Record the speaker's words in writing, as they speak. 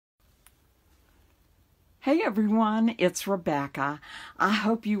Hey everyone, it's Rebecca. I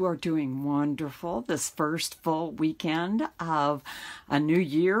hope you are doing wonderful this first full weekend of a new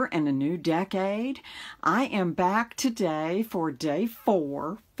year and a new decade. I am back today for day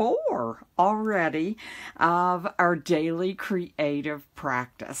four already of our daily creative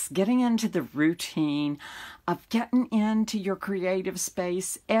practice, getting into the routine of getting into your creative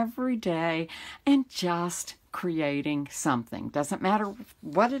space every day and just creating something. Doesn't matter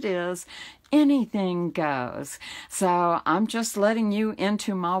what it is, anything goes. So I'm just letting you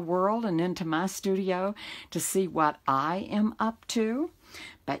into my world and into my studio to see what I am up to.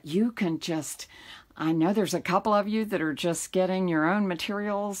 But you can just, I know there's a couple of you that are just getting your own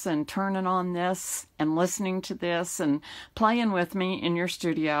materials and turning on this and listening to this and playing with me in your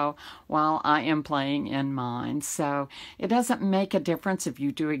studio while I am playing in mine. So it doesn't make a difference if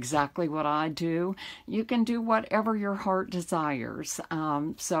you do exactly what I do. You can do whatever your heart desires.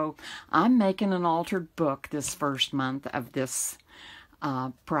 So I'm making an altered book this first month of this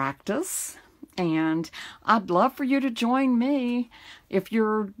practice. And I'd love for you to join me. If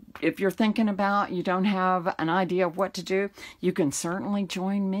you're thinking about, you don't have an idea of what to do, you can certainly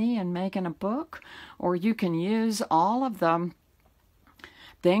join me in making a book, or you can use all of the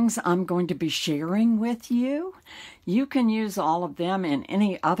things I'm going to be sharing with you. You can use all of them in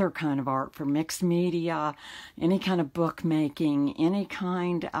any other kind of art, for mixed media, any kind of bookmaking, any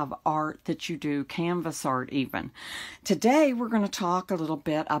kind of art that you do, canvas art even. Today we're going to talk a little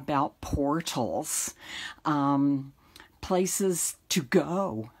bit about portals, places to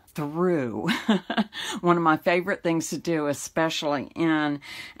go through. One of my favorite things to do, especially in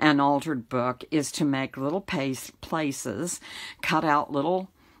an altered book, is to make little places, cut out little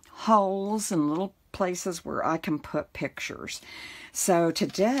holes and little places where I can put pictures. So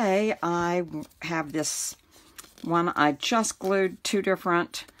today I have this one. I just glued two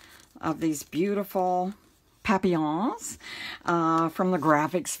different of these beautiful papillons from the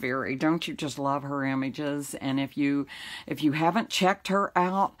Graphics Fairy. Don't you just love her images? And if you haven't checked her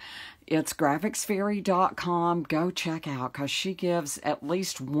out, it's graphicsfairy.com. Go check out, because she gives at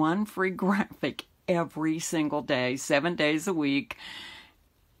least one free graphic every single day, 7 days a week,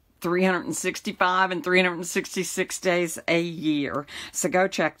 365 and 366 days a year. So go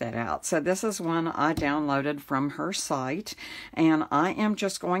check that out. So this is one I downloaded from her site, and I am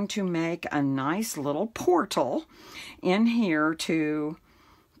just going to make a nice little portal in here to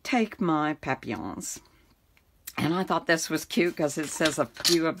take my papillons. And I thought this was cute because it says a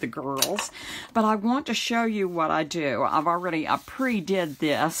few of the girls. But I want to show you what I do. I pre-did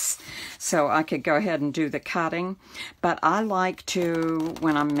this so I could go ahead and do the cutting. But I like to,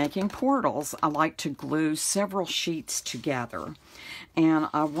 when I'm making portals, I like to glue several sheets together. And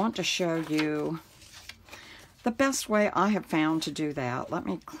I want to show you the best way I have found to do that. Let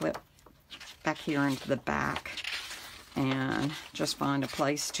me clip back here into the back and just find a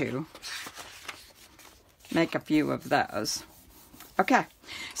place to make a few of those. Okay,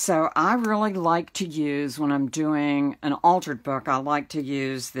 so I really like to use, when I'm doing an altered book, I like to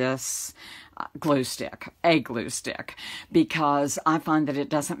use this glue stick, because I find that it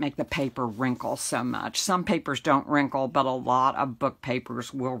doesn't make the paper wrinkle so much. Some papers don't wrinkle, but a lot of book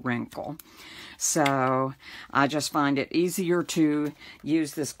papers will wrinkle. So I just find it easier to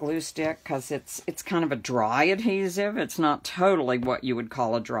use this glue stick because it's kind of a dry adhesive. It's not totally what you would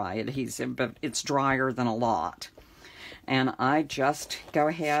call a dry adhesive, but it's drier than a lot. And I just go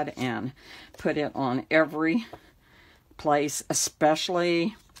ahead and put it on every place,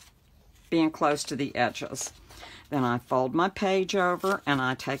 especially being close to the edges. Then I fold my page over and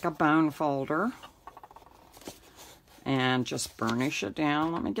I take a bone folder and just burnish it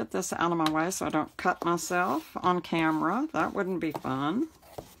down. Let me get this out of my way so I don't cut myself on camera. That wouldn't be fun.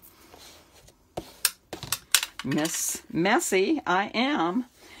 Messy I am.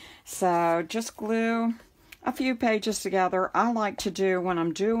 So just glue a few pages together. I like to do, when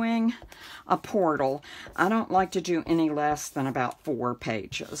I'm doing a portal, I don't like to do any less than about 4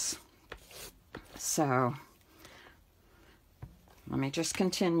 pages. So let me just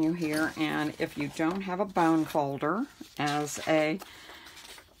continue here. And if you don't have a bone folder as a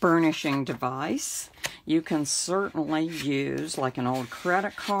burnishing device, you can certainly use like an old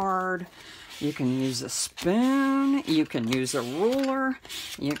credit card. You can use a spoon. You can use a ruler.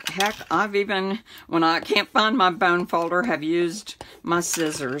 Heck, I've even, when I can't find my bone folder, have used my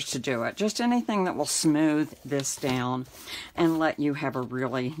scissors to do it. Just anything that will smooth this down and let you have a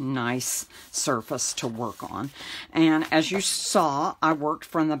really nice surface to work on. And as you saw, I worked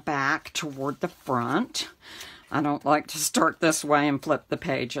from the back toward the front. I don't like to start this way and flip the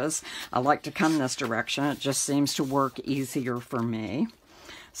pages. I like to come this direction. It just seems to work easier for me.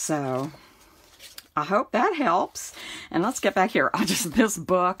 So I hope that helps. And let's get back here. This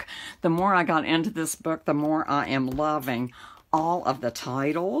book, the more I got into this book, the more I am loving all of the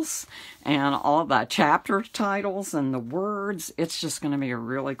titles and all the chapter titles and the words. It's just going to be a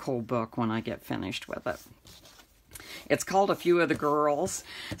really cool book when I get finished with it. It's called A Few of the Girls,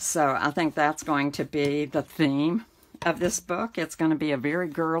 so I think that's going to be the theme of this book. It's going to be a very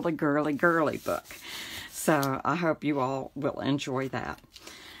girly, girly, girly book. So I hope you all will enjoy that.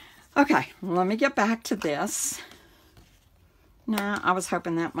 Okay, let me get back to this. Now, I was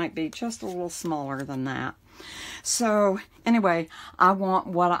hoping that might be just a little smaller than that. So, anyway, I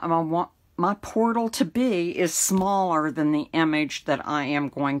want my portal to be is smaller than the image that I am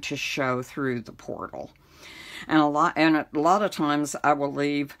going to show through the portal. And a lot of times I will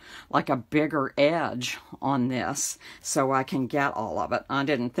leave like a bigger edge on this so I can get all of it. I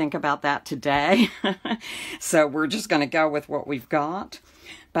didn't think about that today. So we're just going to go with what we've got.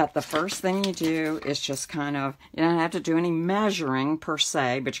 But the first thing you do is just kind of, you don't have to do any measuring per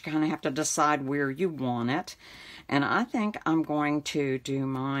se, but you kind of have to decide where you want it. And I think I'm going to do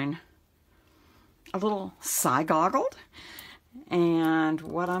mine a little side-goggled. And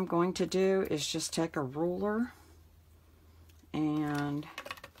what I'm going to do is just take a ruler and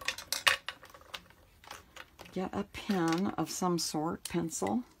get a pen of some sort,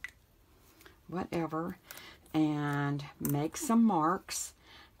 pencil, whatever, and make some marks.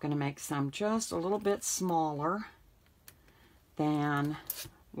 I'm going to make some just a little bit smaller than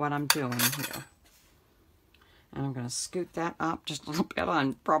what I'm doing here. And I'm going to scoot that up just a little bit.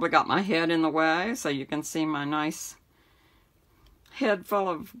 I've probably got my head in the way so you can see my nice head full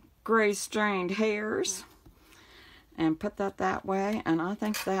of gray strained hairs. And put that way. And I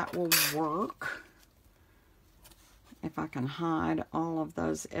think that will work. If I can hide all of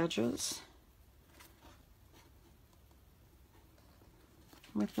those edges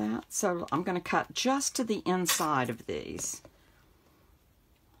with that. So I'm going to cut just to the inside of these.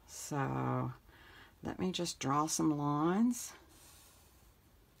 So let me just draw some lines.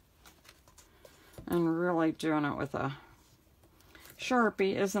 And really doing it with a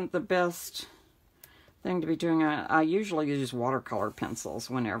Sharpie isn't the best thing to be doing. I usually use watercolor pencils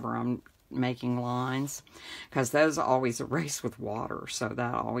whenever I'm making lines, because those always erase with water, so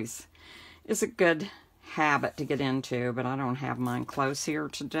that always is a good habit to get into, but I don't have mine close here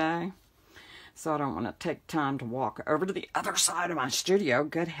today, so I don't want to take time to walk over to the other side of my studio,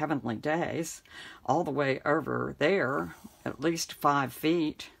 good heavenly days, all the way over there, at least 5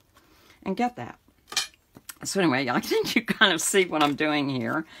 feet, and get that. So anyway, I think you kind of see what I'm doing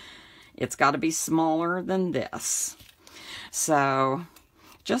here. It's got to be smaller than this. So,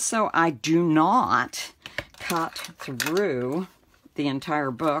 just so I do not cut through the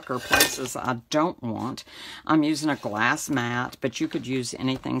entire book or places I don't want, I'm using a glass mat, but you could use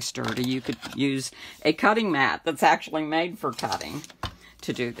anything sturdy. You could use a cutting mat that's actually made for cutting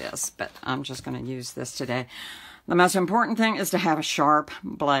to do this, but I'm just going to use this today. The most important thing is to have a sharp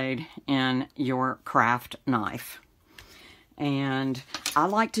blade in your craft knife. And I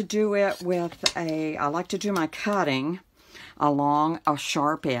like to do it with I like to do my cutting along a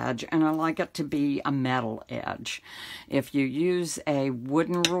sharp edge, and I like it to be a metal edge. If you use a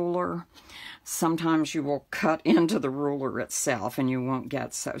wooden ruler, sometimes you will cut into the ruler itself and you won't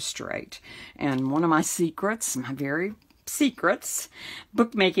get so straight. And one of my secrets, my very secrets,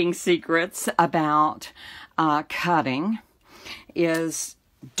 bookmaking secrets about cutting is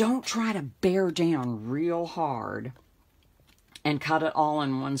don't try to bear down real hard and cut it all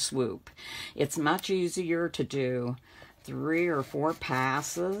in one swoop. It's much easier to do 3 or 4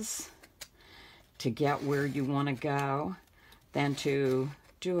 passes to get where you want to go than to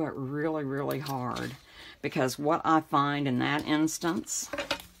do it really, really hard. Because what I find in that instance,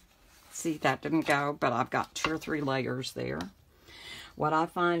 see, that didn't go, but I've got 2 or 3 layers there. What I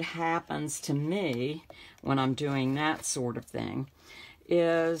find happens to me when I'm doing that sort of thing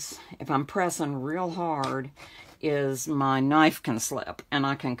is if I'm pressing real hard, is my knife can slip and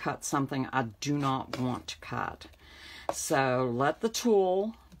I can cut something I do not want to cut. So let the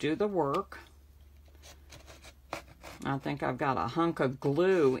tool do the work. I think I've got a hunk of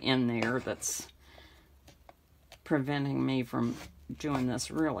glue in there that's preventing me from doing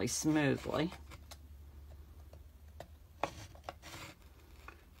this really smoothly.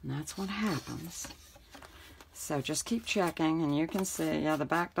 And that's what happens. So just keep checking, and you can see, yeah, the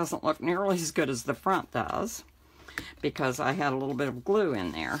back doesn't look nearly as good as the front does, because I had a little bit of glue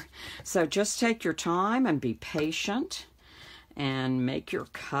in there. So just take your time and be patient and make your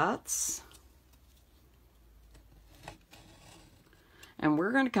cuts. And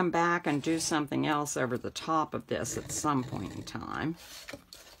we're going to come back and do something else over the top of this at some point in time.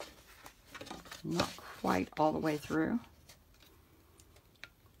 Not quite all the way through.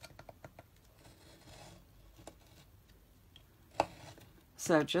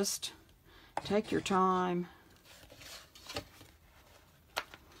 So just take your time.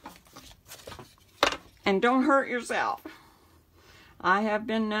 And don't hurt yourself. I have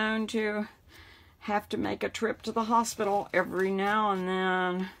been known to have to make a trip to the hospital every now and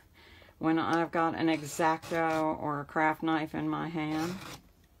then when I've got an X-Acto or a craft knife in my hand.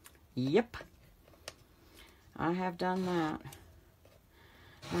 Yep, I have done that.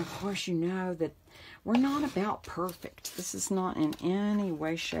 And of course, you know that we're not about perfect. This is not in any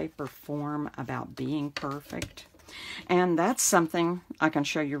way, shape, or form about being perfect. And that's something I can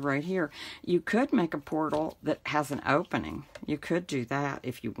show you right here. You could make a portal that has an opening. You could do that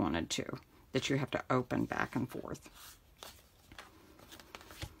if you wanted to, that you have to open back and forth.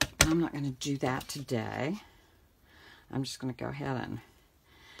 But I'm not going to do that today. I'm just going to go ahead and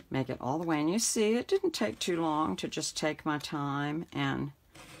make it all the way. And you see, it didn't take too long to just take my time and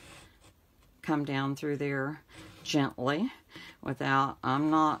come down through there gently without, I'm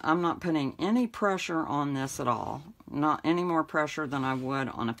not putting any pressure on this at all. Not any more pressure than I would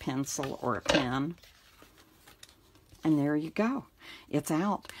on a pencil or a pen. And there you go. It's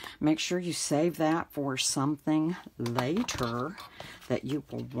out. Make sure you save that for something later that you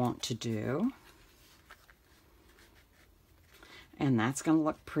will want to do. And that's going to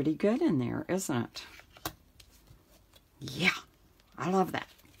look pretty good in there, isn't it? Yeah, I love that.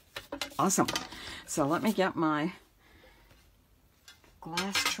 Awesome. So let me get my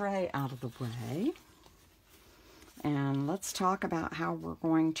glass tray out of the way. And let's talk about how we're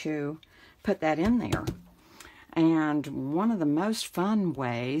going to put that in there. And one of the most fun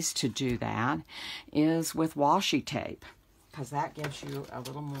ways to do that is with washi tape, because that gives you a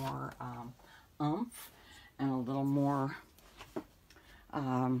little more oomph and a little more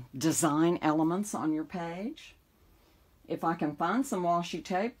design elements on your page. If I can find some washi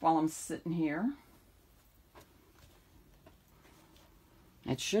tape while I'm sitting here.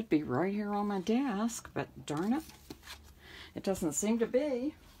 It should be right here on my desk, but darn it, it doesn't seem to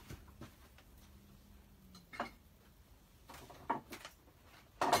be.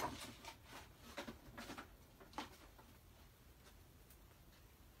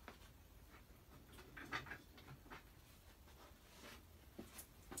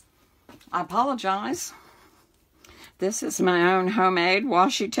 I apologize. This is my own homemade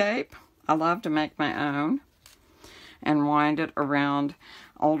washi tape. I love to make my own and wind it around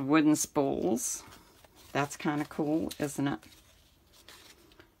old wooden spools. That's kind of cool, isn't it?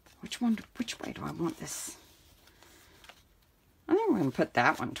 Which way do I want this? I think we're going to put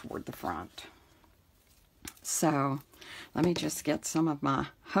that one toward the front. So let me just get some of my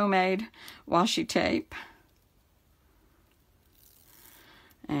homemade washi tape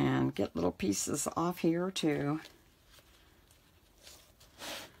and get little pieces off here to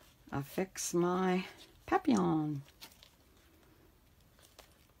affix my papillon.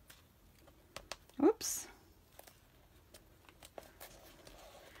 Oops.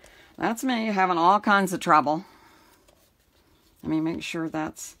 That's me having all kinds of trouble. Let me make sure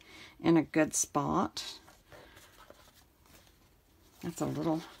that's in a good spot. That's a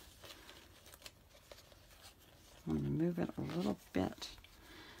little, I'm going to move it a little bit.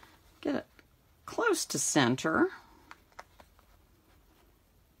 Get it close to center.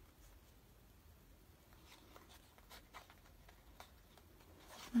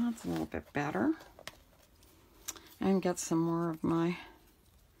 That's a little bit better. And get some more of my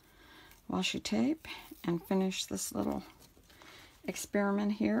washi tape and finish this little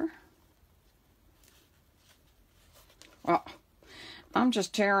experiment here. Well, I'm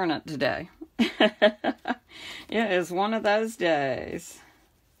just tearing it today. It is one of those days.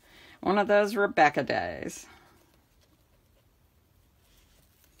 One of those Rebecca days.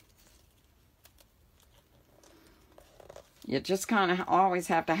 You just kind of always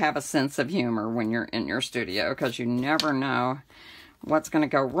have to have a sense of humor when you're in your studio, because you never know what's going to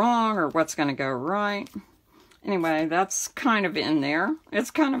go wrong or what's going to go right. Anyway, that's kind of in there.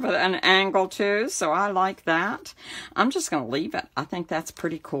 It's kind of an angle too, so I like that. I'm just going to leave it. I think that's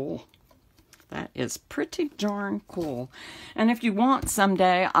pretty cool. That is pretty darn cool. And if you want,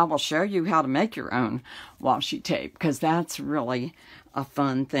 someday I will show you how to make your own washi tape, because that's really a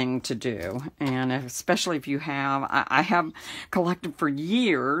fun thing to do. And especially if you have, I have collected for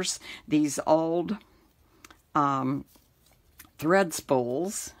years these old thread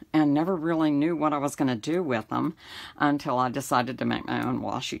spools and never really knew what I was going to do with them until I decided to make my own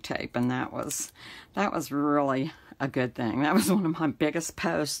washi tape. And that was really a good thing. That was one of my biggest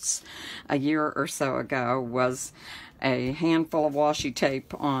posts a year or so ago, was a handful of washi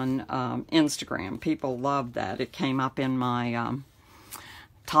tape on Instagram. People loved that. It came up in my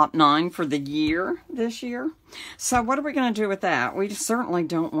top 9 for the year this year. So what are we going to do with that? We certainly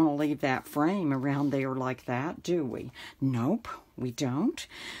don't want to leave that frame around there like that, do we? Nope, we don't.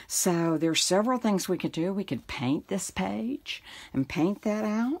 So there's several things we could do. We could paint this page and paint that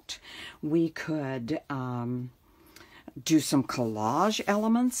out. We could do some collage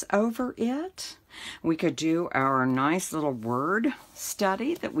elements over it. We could do our nice little word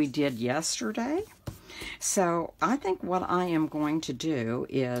study that we did yesterday. So I think what I am going to do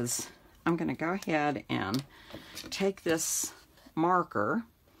is I'm going to go ahead and take this marker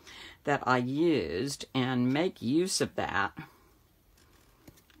that I used and make use of that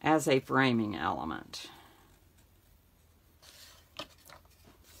as a framing element.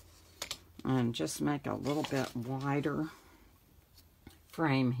 And just make a little bit wider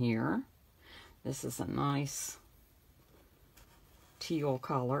frame here. This is a nice teal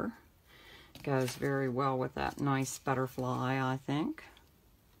color. Goes very well with that nice butterfly, I think.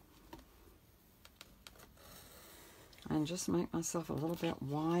 And just make myself a little bit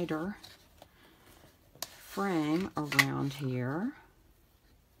wider frame around here,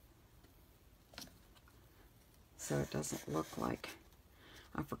 so it doesn't look like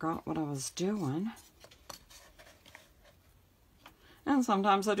I forgot what I was doing. And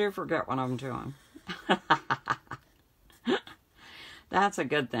sometimes I do forget what I'm doing. That's a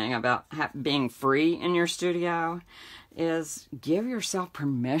good thing about being free in your studio, is give yourself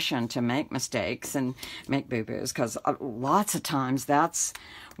permission to make mistakes and make boo-boos, because lots of times that's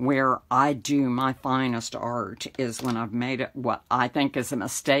where I do my finest art, is when I've made it what I think is a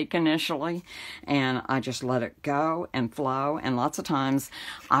mistake initially, and I just let it go and flow, and lots of times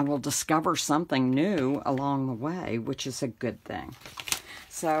I will discover something new along the way, which is a good thing.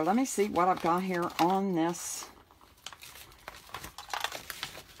 So let me see what I've got here on this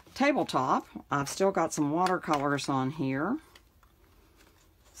tabletop. I've still got some watercolors on here,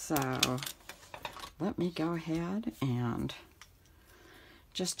 so let me go ahead and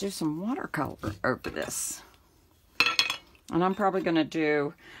just do some watercolor over this. And I'm probably going to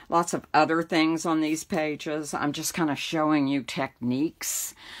do lots of other things on these pages. I'm just kind of showing you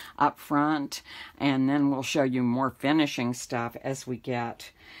techniques up front, and then we'll show you more finishing stuff as we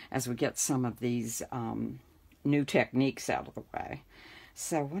get some of these new techniques out of the way.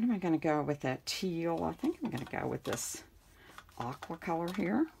 So what am I going to go with that teal? I think I'm going to go with this aqua color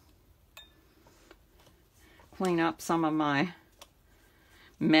here. Clean up some of my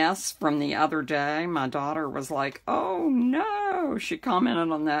mess from the other day. My daughter was like, oh no! She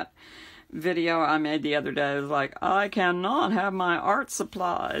commented on that video I made the other day. It was like, I cannot have my art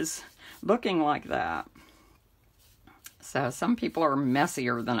supplies looking like that. So some people are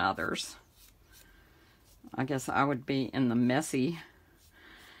messier than others. I guess I would be in the messy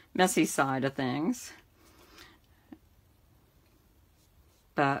side of things,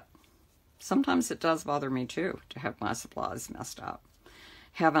 but sometimes it does bother me too to have my supplies messed up.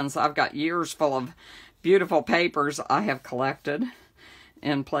 Heavens, I've got years full of beautiful papers I have collected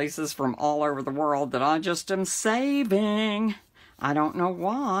in places from all over the world that I just am saving. I don't know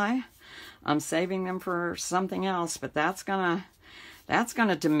why. I'm saving them for something else, but that's gonna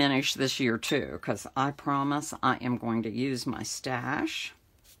diminish this year too, because I promise I am going to use my stash.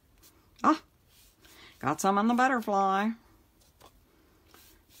 Ah, got some on the butterfly.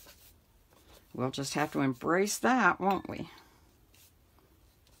 We'll just have to embrace that, won't we?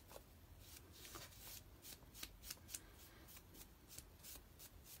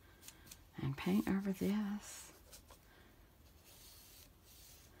 And paint over this.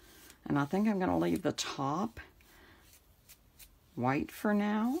 And I think I'm going to leave the top white for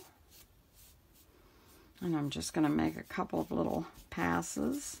now. And I'm just going to make a couple of little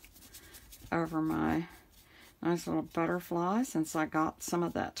passes over my nice little butterfly, since I got some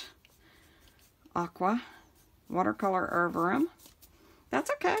of that aqua watercolor over them.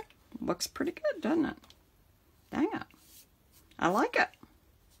 That's okay. Looks pretty good, doesn't it? Dang it. I like it.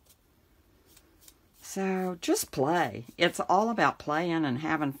 So just play. It's all about playing and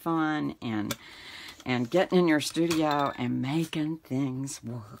having fun and getting in your studio and making things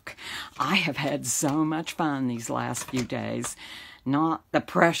work. I have had so much fun these last few days. Not the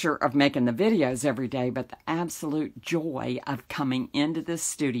pressure of making the videos every day, but the absolute joy of coming into this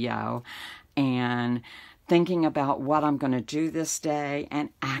studio and thinking about what I'm going to do this day and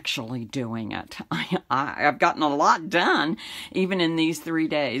actually doing it. I've gotten a lot done even in these 3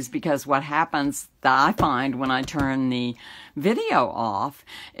 days, because what happens that I find when I turn the video off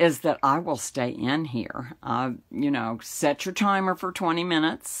is that I will stay in here. Set your timer for 20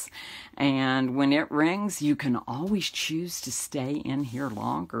 minutes, and when it rings, you can always choose to stay in here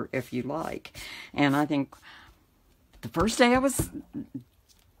longer if you like. And I think the first day I was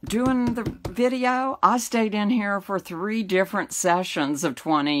doing the video, I stayed in here for 3 different sessions of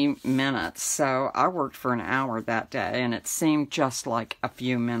 20 minutes. So I worked for an hour that day, and it seemed just like a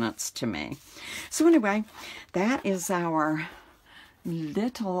few minutes to me. So anyway, that is our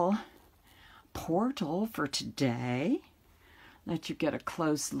little portal for today. Let you get a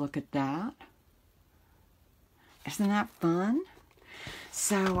close look at that. Isn't that fun?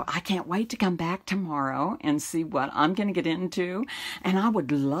 So I can't wait to come back tomorrow and see what I'm going to get into. And I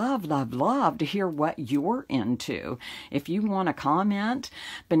would love, love, love to hear what you're into. If you want to comment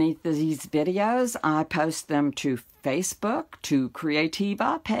beneath these videos, I post them to Facebook, to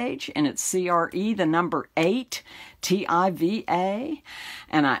Creativa page, and it's CRE, the number 8, TIVA.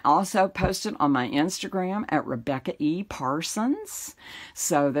 And I also post it on my Instagram at Rebecca E. Parsons.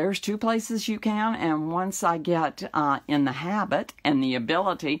 So there's 2 places you can. And once I get in the habit and the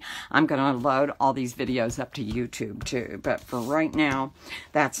ability, I'm going to load all these videos up to YouTube too. But for right now,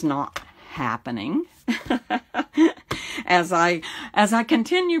 that's not happening. As I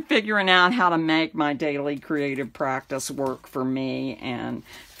continue figuring out how to make my daily creative practice work for me and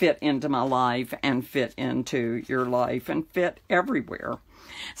fit into my life and fit into your life and fit everywhere.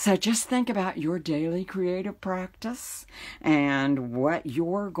 So just think about your daily creative practice and what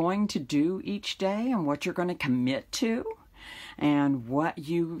you're going to do each day and what you're going to commit to and what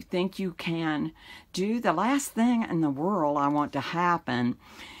you think you can do. The last thing in the world I want to happen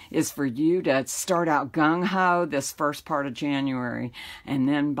is for you to start out gung-ho this first part of January, and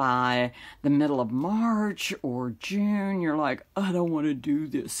then by the middle of March or June, you're like, I don't want to do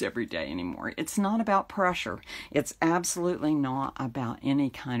this every day anymore. It's not about pressure. It's absolutely not about any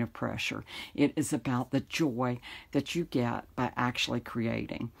kind of pressure. It is about the joy that you get by actually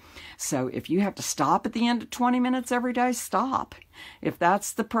creating. So if you have to stop at the end of 20 minutes every day, stop. If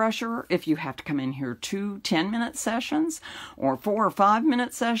that's the pressure, if you have to come in here 2 10-minute sessions or 4 or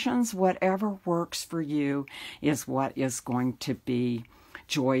 5-minute sessions, whatever works for you is what is going to be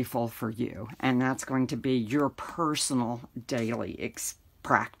joyful for you. And that's going to be your personal daily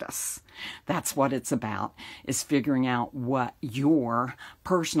practice. That's what it's about, is figuring out what your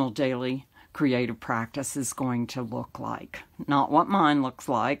personal daily creative practice is going to look like. Not what mine looks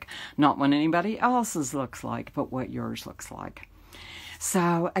like, not what anybody else's looks like, but what yours looks like.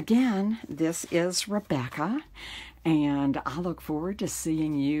 So again, this is Rebecca, and I look forward to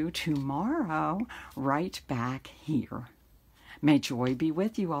seeing you tomorrow right back here. May joy be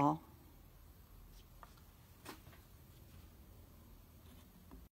with you all.